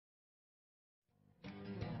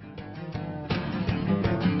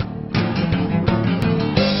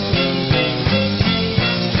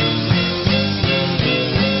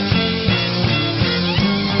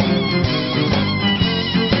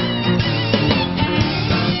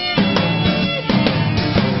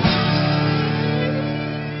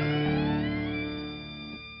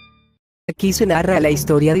Aquí se narra la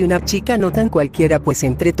historia de una chica no tan cualquiera, pues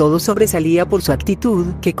entre todos sobresalía por su actitud,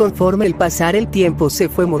 que conforme el pasar el tiempo se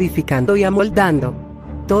fue modificando y amoldando.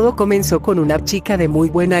 Todo comenzó con una chica de muy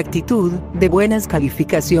buena actitud, de buenas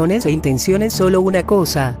calificaciones e intenciones, solo una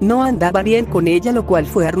cosa no andaba bien con ella, lo cual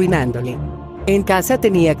fue arruinándole. En casa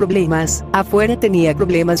tenía problemas, afuera tenía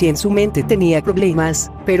problemas y en su mente tenía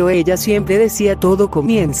problemas, pero ella siempre decía todo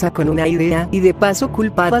comienza con una idea, y de paso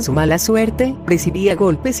culpaba su mala suerte, recibía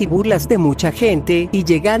golpes y burlas de mucha gente, y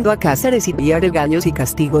llegando a casa recibía regaños y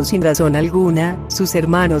castigos sin razón alguna. Sus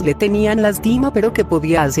hermanos le tenían lástima, pero ¿qué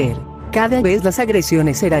podía hacer? Cada vez las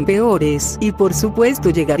agresiones eran peores, y por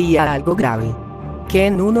supuesto llegaría a algo grave.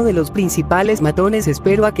 Ken, uno de los principales matones,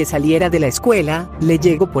 esperó a que saliera de la escuela, le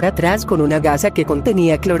llegó por atrás con una gasa que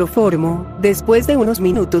contenía cloroformo. Después de unos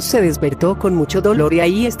minutos se despertó con mucho dolor y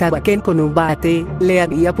ahí estaba Ken con un bate, le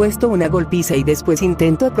había puesto una golpiza y después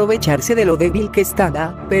intentó aprovecharse de lo débil que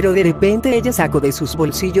estaba, pero de repente ella sacó de sus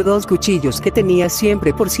bolsillos 2 cuchillos que tenía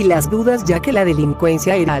siempre por si las dudas, ya que la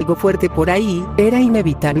delincuencia era algo fuerte por ahí. Era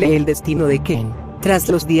inevitable el destino de Ken. Tras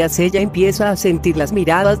los días ella empieza a sentir las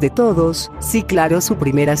miradas de todos. Sí, claro, su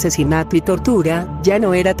primer asesinato y tortura ya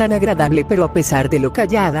no era tan agradable, pero a pesar de lo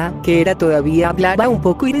callada que era, todavía hablaba un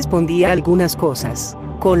poco y respondía algunas cosas.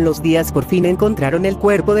 Con los días por fin encontraron el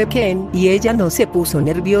cuerpo de Ken y ella no se puso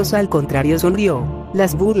nerviosa, al contrario sonrió.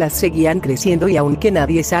 Las burlas seguían creciendo y aunque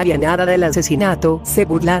nadie sabía nada del asesinato, se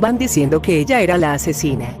burlaban diciendo que ella era la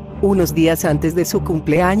asesina. Unos días antes de su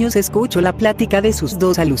cumpleaños escuchó la plática de sus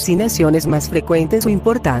 2 alucinaciones más frecuentes o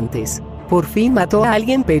importantes. Por fin mató a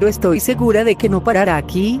alguien, pero estoy segura de que no parará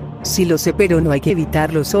aquí. Sí lo sé, pero no hay que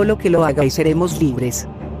evitarlo, solo que lo haga y seremos libres.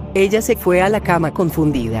 Ella se fue a la cama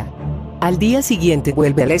confundida. Al día siguiente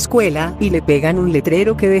vuelve a la escuela y le pegan un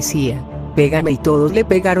letrero que decía: "Pégame", y todos le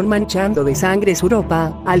pegaron manchando de sangre su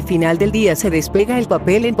ropa. Al final del día se despega el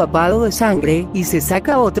papel empapado de sangre y se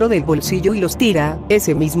saca otro del bolsillo y los tira.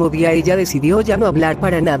 Ese mismo día ella decidió ya no hablar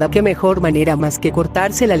para nada, que mejor manera más que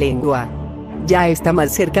cortarse la lengua. Ya está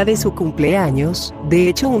más cerca de su cumpleaños. De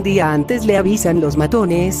hecho, un día antes le avisan los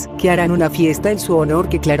matones que harán una fiesta en su honor,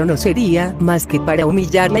 que claro no sería más que para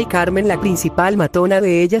humillarla, y Carmen, la principal matona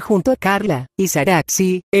de ella, junto a Carla y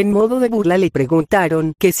Saraxi, en modo de burla le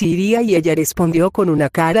preguntaron que si iría y ella respondió con una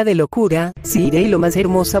cara de locura: "Sí, iré, y lo más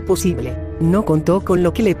hermosa posible". No contó con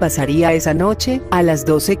lo que le pasaría esa noche. A las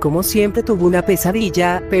 12, como siempre, tuvo una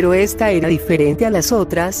pesadilla, pero esta era diferente a las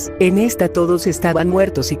otras. En esta todos estaban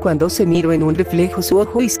muertos y cuando se miró en un reflejo su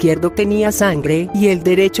ojo izquierdo tenía sangre y el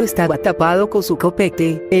derecho estaba tapado con su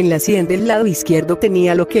copete. En la sien del lado izquierdo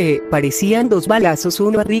tenía lo que parecían 2 balazos,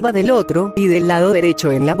 uno arriba del otro, y del lado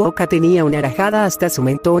derecho en la boca tenía una rajada hasta su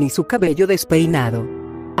mentón y su cabello despeinado.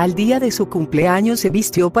 Al día de su cumpleaños se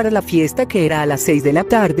vistió para la fiesta, que era a las 6 de la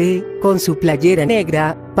tarde, con su playera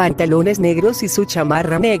negra, pantalones negros y su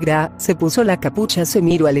chamarra negra. Se puso la capucha, se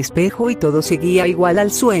miró al espejo y todo seguía igual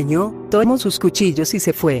al sueño. Tomó sus cuchillos y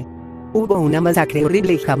se fue. Hubo una masacre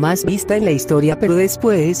horrible y jamás vista en la historia, pero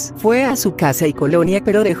después fue a su casa y colonia,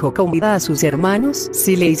 pero dejó con vida a sus hermanos.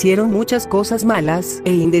 Sí, le hicieron muchas cosas malas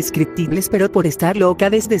e indescriptibles, pero por estar loca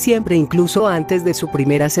desde siempre, incluso antes de su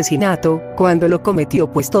primer asesinato, cuando lo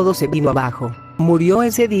cometió, pues todo se vino abajo. Murió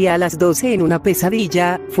ese día a las 12 en una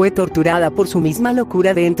pesadilla. Fue torturada por su misma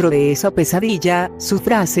locura. Dentro de esa pesadilla, su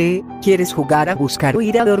frase: "¿Quieres jugar a buscar o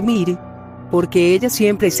ir a dormir?", porque ella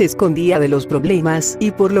siempre se escondía de los problemas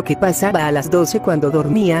y por lo que pasaba a las 12 cuando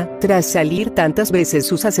dormía. Tras salir tantas veces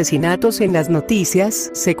sus asesinatos en las noticias,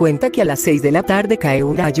 se cuenta que a las 6 de la tarde cae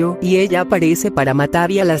un rayo y ella aparece para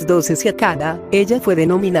matar, y a las 12 se acaba. Ella fue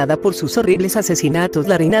denominada por sus horribles asesinatos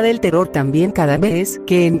la reina del terror. También cada vez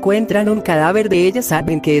que encuentran un cadáver de ella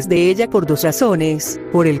saben que es de ella por 2 razones: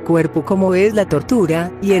 por el cuerpo, como es la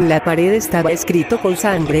tortura, y en la pared estaba escrito con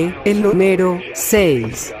sangre el número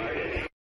 6.